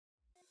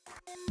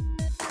Hey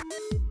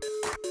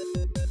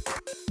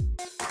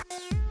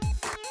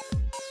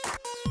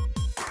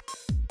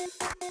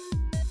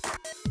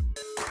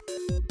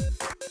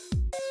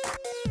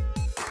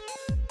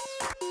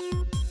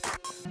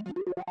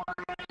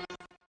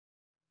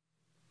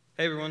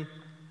everyone,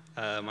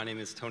 my name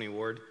is Tony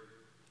Ward.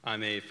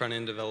 I'm a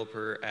front-end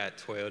developer at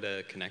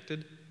Toyota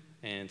Connected,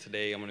 and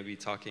today I'm going to be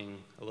talking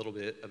a little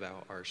bit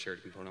about our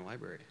shared component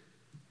library.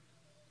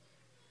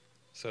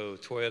 So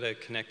Toyota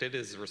Connected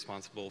is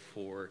responsible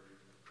for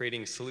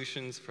creating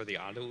solutions for the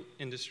auto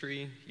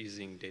industry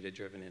using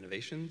data-driven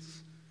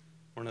innovations.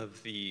 One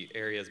of the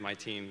areas my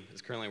team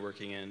is currently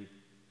working in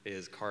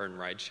is car and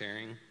ride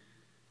sharing.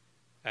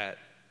 At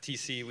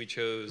TC, we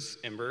chose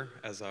Ember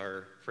as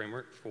our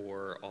framework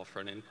for all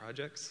front-end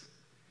projects.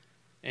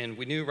 And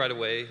we knew right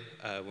away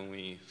when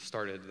we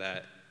started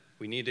that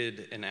we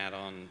needed an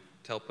add-on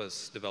to help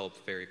us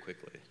develop very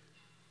quickly.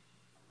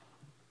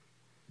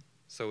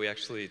 So we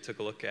actually took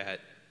a look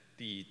at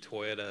the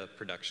Toyota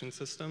Production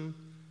System,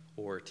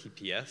 or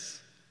TPS.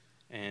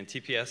 And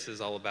TPS is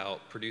all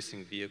about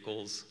producing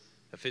vehicles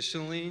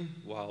efficiently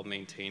while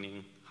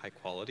maintaining high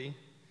quality.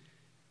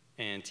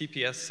 And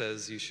TPS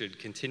says you should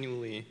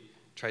continually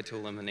try to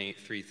eliminate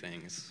three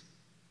things: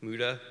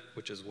 muda,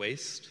 which is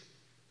waste;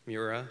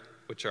 mura,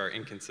 which are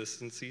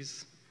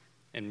inconsistencies;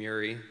 and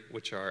muri,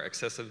 which are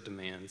excessive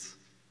demands,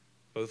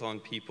 both on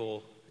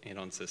people and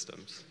on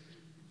systems.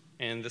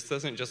 And this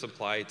doesn't just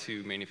apply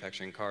to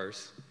manufacturing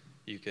cars.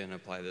 You can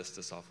apply this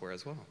to software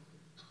as well.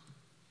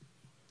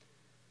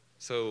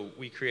 So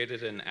we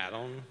created an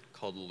add-on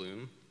called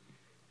Loom,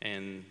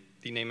 and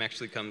the name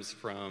actually comes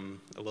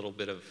from a little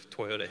bit of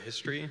Toyota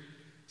history.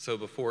 So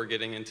before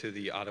getting into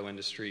the auto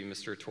industry,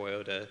 Mr.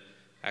 Toyota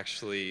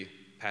actually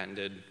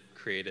patented,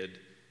 created,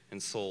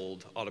 and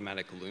sold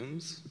automatic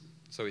looms.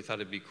 So we thought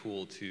it'd be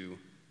cool to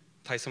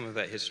tie some of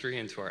that history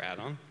into our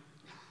add-on.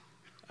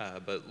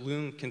 But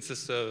Loom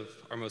consists of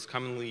our most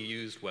commonly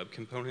used web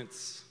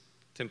components,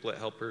 template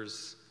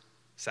helpers,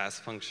 Sass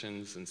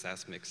functions, and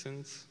Sass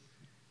mixins.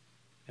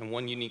 And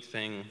one unique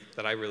thing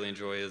that I really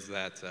enjoy is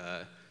that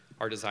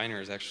our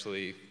designers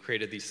actually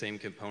created these same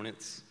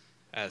components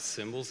as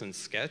symbols in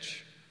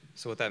Sketch.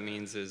 So what that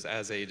means is,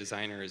 as a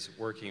designer is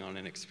working on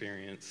an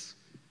experience,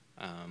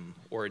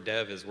 or a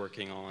dev is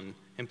working on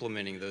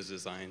implementing those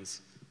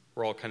designs,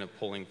 we're all kind of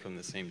pulling from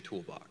the same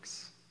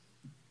toolbox.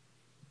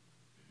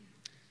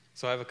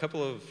 So I have a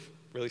couple of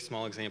really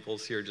small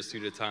examples here, just due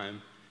to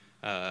time,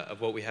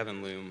 of what we have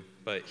in Loom.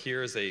 But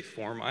here is a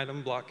form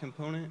item block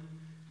component,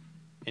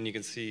 and you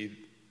can see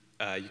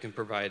you can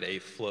provide a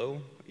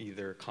flow,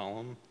 either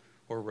column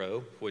or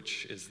row,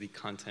 which is the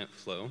content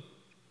flow.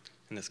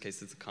 In this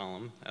case, it's a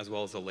column, as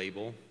well as a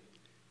label.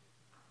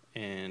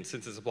 And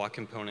since it's a block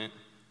component,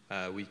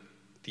 the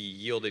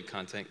yielded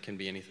content can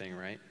be anything,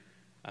 right?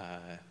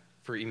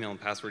 For email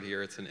and password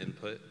here, it's an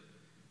input.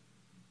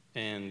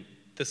 And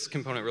this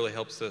component really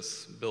helps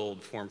us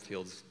build form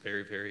fields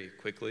very, very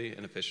quickly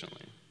and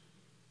efficiently.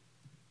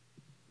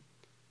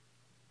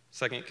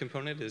 Second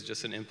component is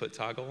just an input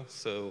toggle.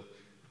 So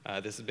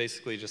this is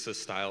basically just a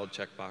styled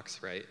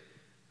checkbox, right?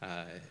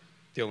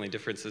 The only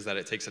difference is that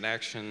it takes an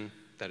action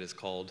that is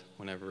called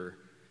whenever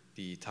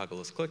the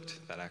toggle is clicked.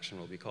 That action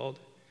will be called.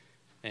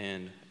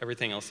 And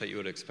everything else that you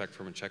would expect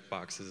from a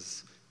checkbox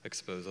is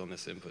exposed on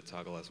this input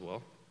toggle as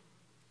well.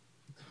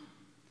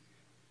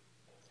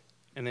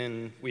 And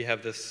then we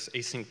have this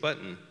async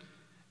button.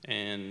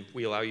 And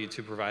we allow you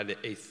to provide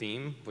a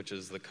theme, which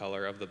is the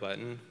color of the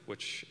button,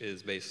 which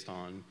is based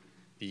on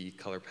the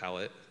color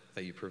palette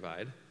that you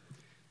provide.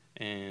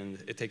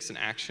 And it takes an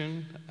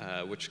action,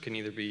 which can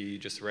either be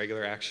just a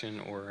regular action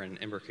or an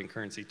Ember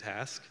concurrency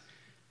task.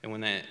 And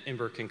when that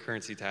Ember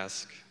concurrency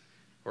task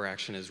or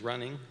action is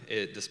running,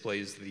 it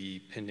displays the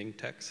pending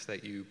text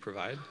that you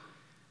provide.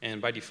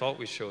 And by default,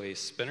 we show a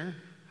spinner.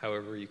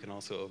 However, you can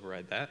also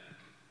override that.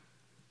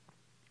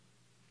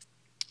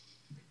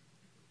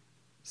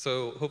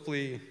 So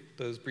hopefully,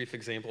 those brief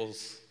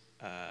examples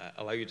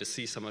allow you to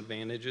see some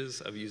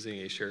advantages of using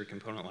a shared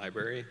component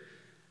library.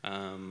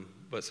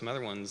 But some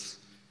other ones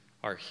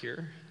are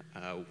here.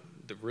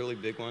 The really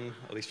big one,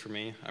 at least for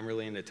me, I'm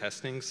really into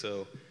testing,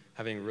 so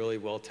having really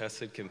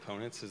well-tested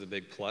components is a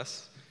big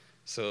plus.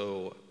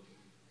 So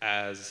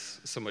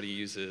as somebody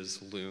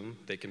uses Loom,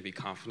 they can be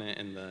confident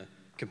in the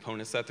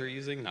components that they're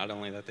using, not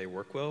only that they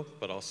work well,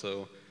 but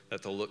also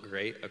that they'll look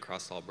great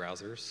across all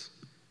browsers.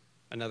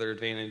 Another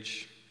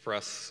advantage for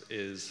us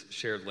is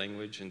shared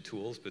language and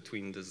tools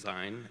between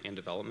design and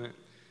development.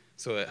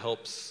 So it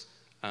helps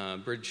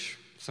bridge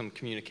some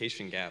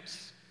communication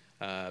gaps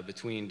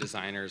between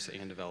designers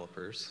and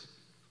developers.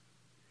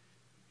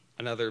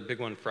 Another big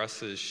one for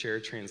us is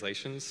shared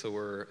translations. So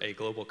we're a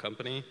global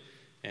company,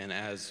 and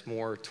as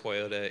more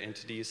Toyota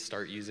entities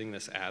start using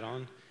this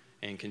add-on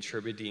and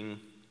contributing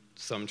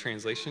some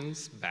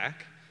translations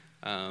back,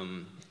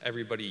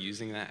 everybody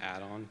using that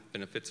add-on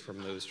benefits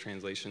from those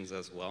translations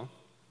as well.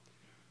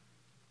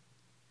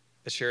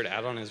 The shared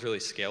add-on is really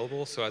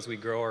scalable, so as we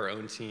grow our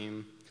own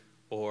team,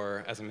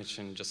 or as I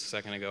mentioned just a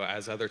second ago,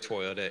 as other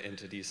Toyota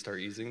entities start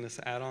using this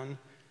add-on,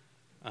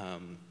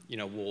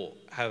 we'll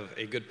have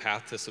a good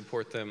path to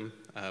support them.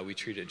 We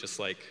treat it just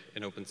like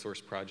an open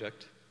source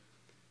project.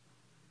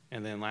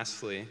 And then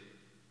lastly,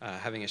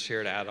 having a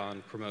shared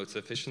add-on promotes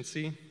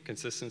efficiency,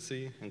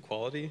 consistency, and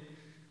quality,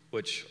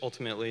 which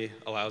ultimately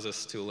allows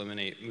us to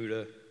eliminate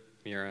Muda,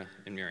 Mira,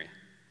 and Miri.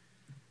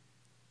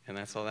 And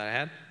that's all that I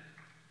had.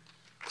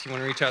 If you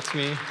want to reach out to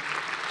me,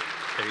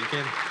 there you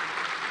can.